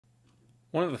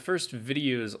One of the first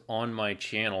videos on my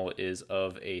channel is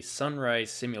of a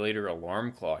sunrise simulator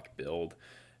alarm clock build.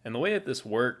 And the way that this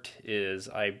worked is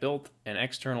I built an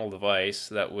external device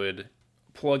that would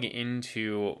plug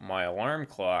into my alarm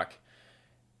clock,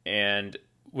 and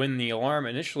when the alarm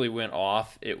initially went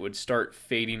off, it would start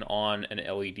fading on an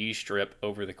LED strip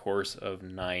over the course of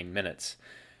 9 minutes.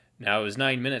 Now, it was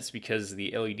 9 minutes because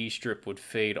the LED strip would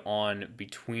fade on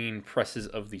between presses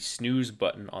of the snooze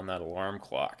button on that alarm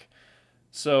clock.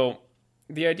 So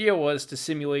the idea was to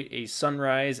simulate a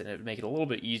sunrise, and it would make it a little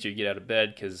bit easier to get out of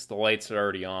bed because the lights are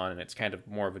already on and it's kind of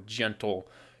more of a gentle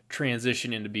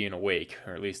transition into being awake,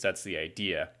 or at least that's the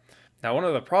idea. Now, one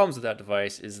of the problems with that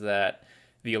device is that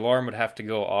the alarm would have to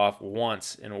go off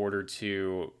once in order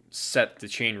to set the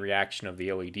chain reaction of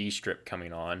the LED strip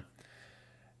coming on.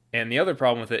 And the other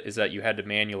problem with it is that you had to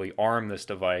manually arm this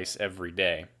device every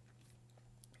day.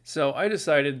 So I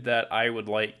decided that I would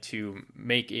like to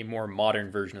make a more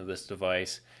modern version of this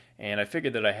device, and I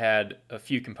figured that I had a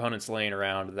few components laying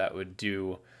around that would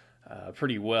do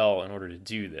pretty well in order to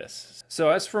do this. So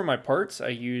as for my parts, I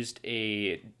used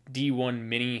a D1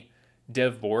 Mini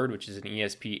dev board, which is an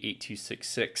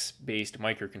ESP8266 based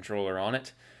microcontroller on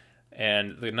it.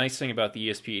 And the nice thing about the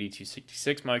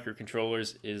ESP8266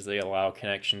 microcontrollers is they allow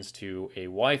connections to a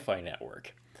Wi-Fi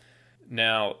network.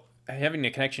 Now, having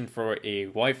a connection for a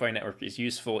Wi-Fi network is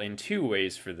useful in two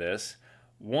ways for this.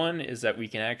 One is that we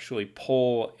can actually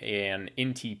pull an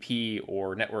NTP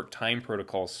or Network Time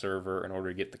Protocol server in order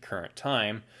to get the current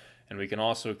time, and we can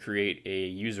also create a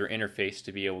user interface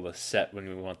to be able to set when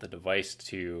we want the device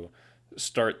to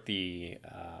start the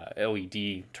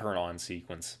LED turn-on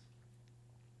sequence.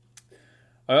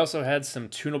 I also had some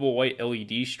tunable white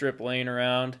LED strip laying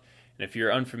around, and if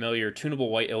you're unfamiliar, tunable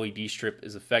white LED strip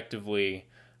is effectively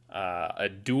a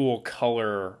dual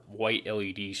color white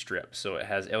LED strip. So it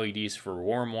has LEDs for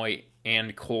warm white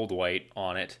and cold white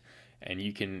on it, and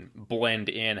you can blend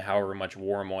in however much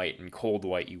warm white and cold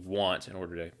white you want in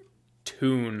order to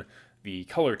tune the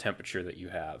color temperature that you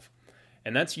have.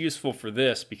 And that's useful for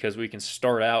this because we can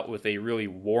start out with a really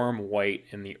warm white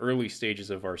in the early stages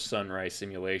of our sunrise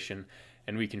simulation,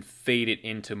 and we can fade it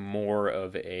into more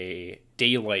of a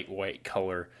daylight white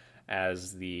color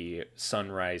as the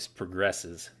sunrise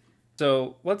progresses.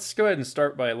 So let's go ahead and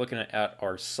start by looking at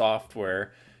our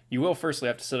software. You will firstly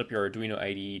have to set up your Arduino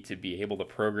IDE to be able to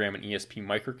program an ESP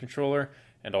microcontroller,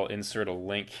 and I'll insert a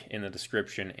link in the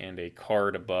description and a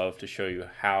card above to show you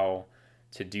how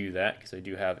to do that, because I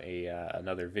do have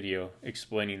another video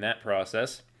explaining that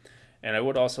process. And I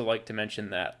would also like to mention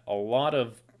that a lot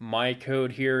of my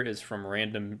code here is from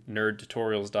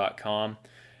randomnerdtutorials.com.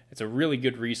 It's a really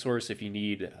good resource if you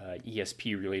need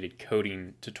ESP related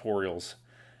coding tutorials.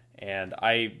 And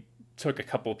I took a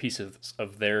couple of pieces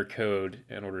of their code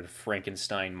in order to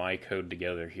Frankenstein my code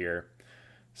together here.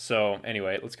 So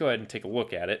anyway, let's go ahead and take a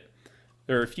look at it.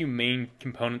 There are a few main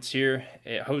components here.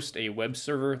 It hosts a web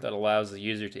server that allows the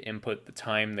user to input the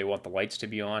time they want the lights to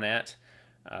be on at.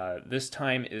 This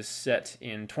time is set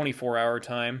in 24-hour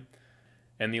time.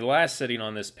 And the last setting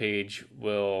on this page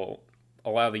will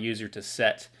allow the user to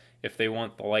set if they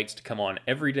want the lights to come on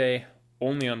every day,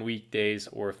 only on weekdays,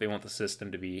 or if they want the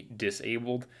system to be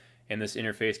disabled. And this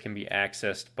interface can be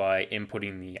accessed by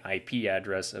inputting the IP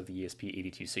address of the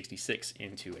ESP8266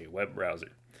 into a web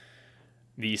browser.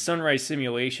 The sunrise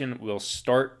simulation will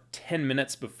start 10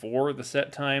 minutes before the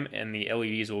set time, and the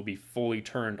LEDs will be fully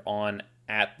turned on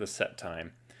at the set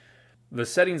time. The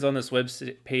settings on this web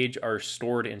page are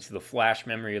stored into the flash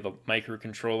memory of the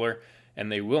microcontroller,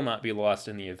 and they will not be lost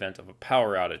in the event of a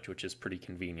power outage, which is pretty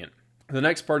convenient. The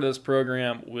next part of this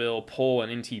program will pull an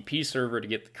NTP server to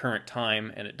get the current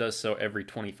time, and it does so every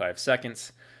 25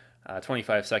 seconds.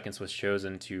 25 seconds was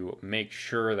chosen to make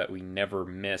sure that we never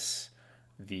miss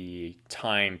the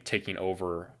time ticking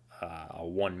over a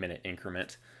 1 minute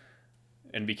increment.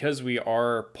 And because we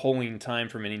are pulling time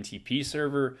from an NTP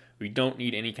server, we don't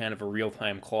need any kind of a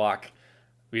real-time clock.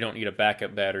 We don't need a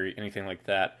backup battery, anything like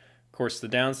that. Of course, the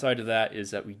downside of that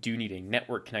is that we do need a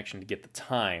network connection to get the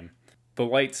time. The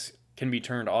lights can be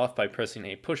turned off by pressing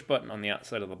a push button on the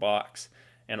outside of the box.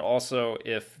 And also,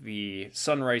 if the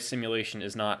sunrise simulation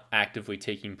is not actively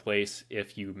taking place,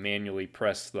 if you manually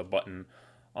press the button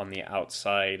on the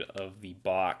outside of the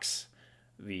box,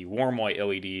 the warm white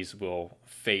LEDs will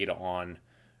fade on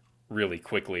really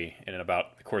quickly in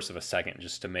about the course of a second,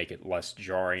 just to make it less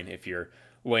jarring. If you're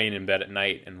laying in bed at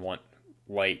night and want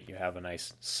light, you have a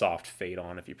nice soft fade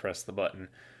on if you press the button.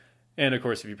 And of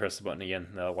course, if you press the button again,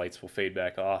 the lights will fade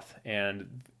back off.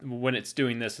 And when it's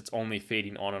doing this, it's only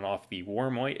fading on and off the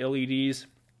warm white LEDs,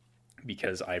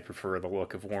 because I prefer the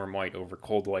look of warm white over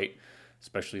cold white.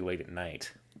 especially late at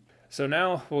night. So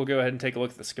now we'll go ahead and take a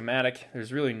look at the schematic.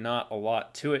 There's really not a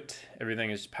lot to it.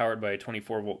 Everything is powered by a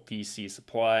 24 volt DC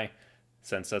supply,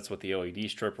 since that's what the LED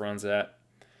strip runs at.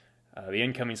 The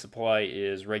incoming supply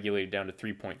is regulated down to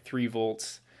 3.3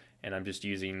 volts, and I'm just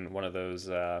using one of those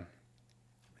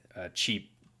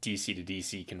cheap DC to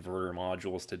DC converter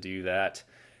modules to do that.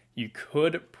 You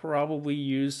could probably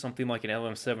use something like an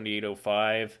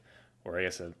LM7805, or I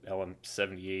guess an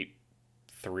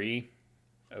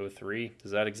LM78303.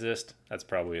 Does that exist? That's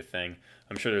probably a thing.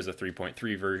 I'm sure there's a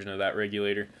 3.3 version of that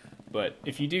regulator. But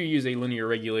if you do use a linear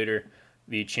regulator,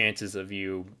 the chances of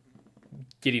you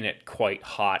getting it quite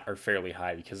hot are fairly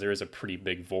high, because there is a pretty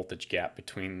big voltage gap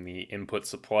between the input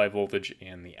supply voltage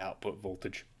and the output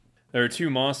voltage. There are two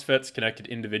MOSFETs connected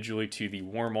individually to the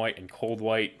warm white and cold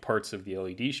white parts of the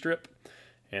LED strip,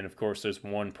 and of course there's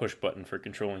one push button for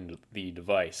controlling the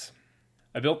device.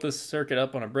 I built this circuit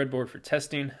up on a breadboard for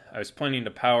testing. I was planning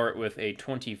to power it with a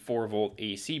 24 volt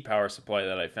AC power supply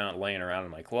that I found laying around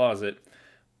in my closet,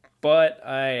 but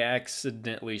I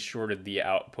accidentally shorted the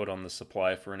output on the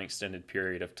supply for an extended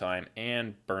period of time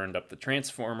and burned up the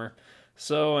transformer,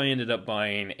 so I ended up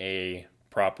buying a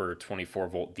proper 24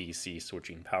 volt DC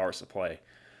switching power supply.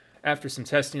 After some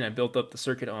testing, I built up the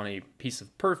circuit on a piece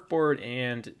of perf board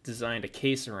and designed a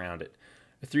case around it.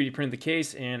 I 3D printed the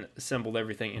case and assembled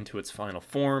everything into its final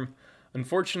form.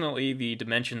 Unfortunately, the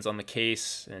dimensions on the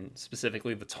case, and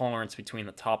specifically the tolerance between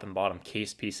the top and bottom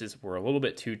case pieces, were a little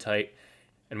bit too tight,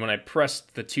 and when I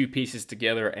pressed the two pieces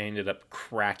together, I ended up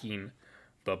cracking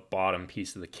the bottom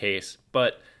piece of the case,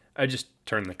 but I just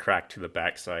turned the crack to the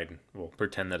backside and we'll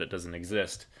pretend that it doesn't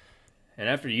exist. And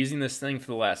after using this thing for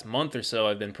the last month or so,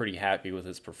 I've been pretty happy with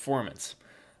its performance.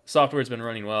 Software's been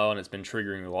running well and it's been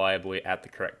triggering reliably at the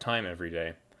correct time every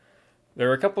day.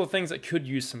 There are a couple of things that could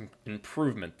use some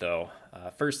improvement though.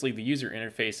 Firstly, the user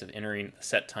interface of entering the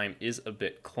set time is a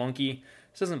bit clunky.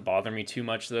 This doesn't bother me too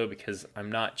much though, because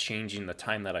I'm not changing the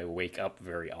time that I wake up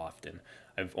very often.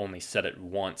 I've only set it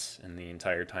once in the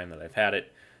entire time that I've had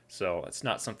it, so it's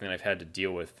not something I've had to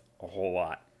deal with a whole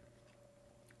lot.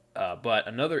 But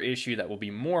another issue that will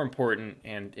be more important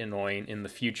and annoying in the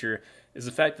future is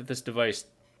the fact that this device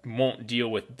won't deal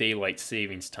with daylight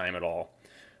savings time at all,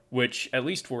 which, at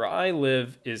least where I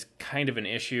live, is kind of an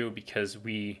issue because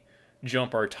we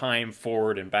jump our time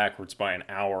forward and backwards by an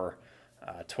hour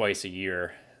twice a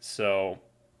year. So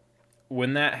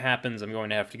when that happens, I'm going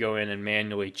to have to go in and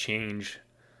manually change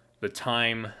the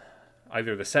time,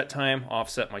 either the set time,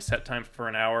 offset my set time for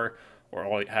an hour, or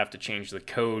I'll have to change the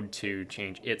code to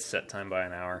change its set time by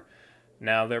an hour.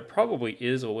 Now, there probably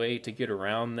is a way to get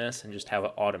around this and just have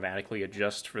it automatically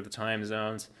adjust for the time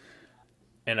zones,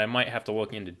 and I might have to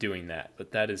look into doing that,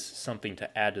 but that is something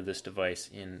to add to this device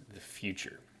in the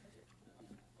future.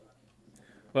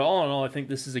 Well, all in all, I think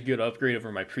this is a good upgrade over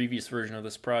my previous version of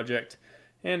this project,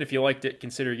 and if you liked it,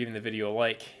 consider giving the video a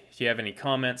like. If you have any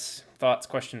comments, thoughts,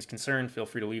 questions, concerns, feel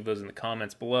free to leave those in the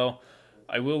comments below.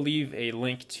 I will leave a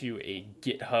link to a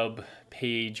GitHub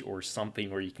page or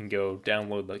something where you can go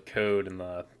download the code and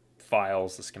the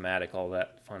files, the schematic, all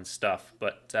that fun stuff.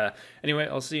 But anyway,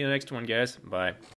 I'll see you in the next one, guys. Bye.